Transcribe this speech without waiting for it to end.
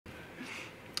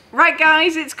Right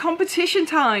guys, it's competition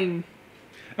time.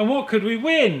 And what could we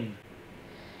win?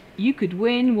 You could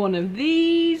win one of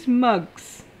these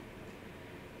mugs.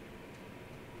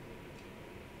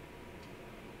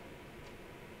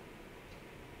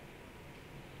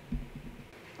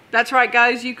 That's right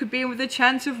guys, you could be in with a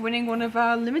chance of winning one of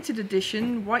our limited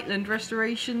edition Whiteland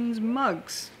Restorations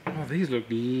mugs. Oh, these look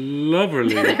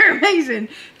lovely. They're amazing.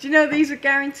 Do you know these are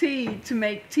guaranteed to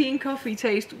make tea and coffee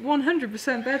taste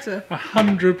 100% better?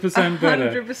 100%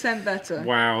 better. 100% better.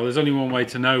 Wow, there's only one way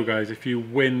to know, guys. If you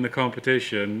win the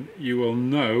competition, you will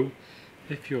know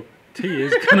if your tea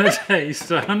is going to taste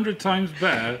 100 times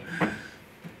better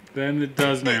than it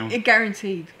does now.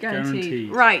 Guaranteed.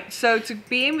 Right, so to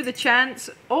be in with a chance,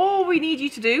 all we need you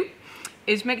to do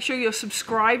is make sure you're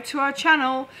subscribed to our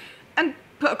channel and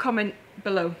put a comment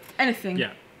below. Anything.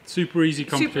 Yeah, super easy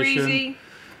competition. Super easy.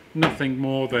 Nothing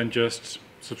more than just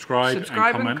subscribe and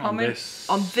comment on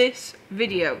this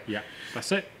video. Yeah,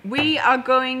 that's it. We are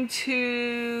going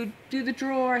to do the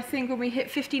draw, I think, when we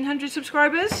hit 1,500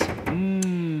 subscribers.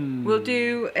 We'll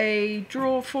do a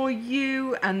draw for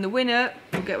you, and the winner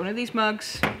will get one of these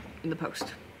mugs in the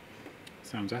post.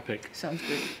 Sounds epic. Sounds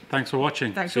good. Thanks for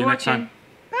watching. Thanks See for you next watching. time.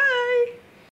 Bye.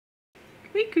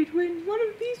 We could win one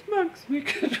of these mugs. We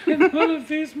could win one of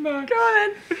these mugs. Go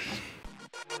on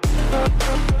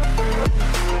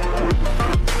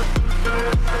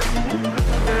then.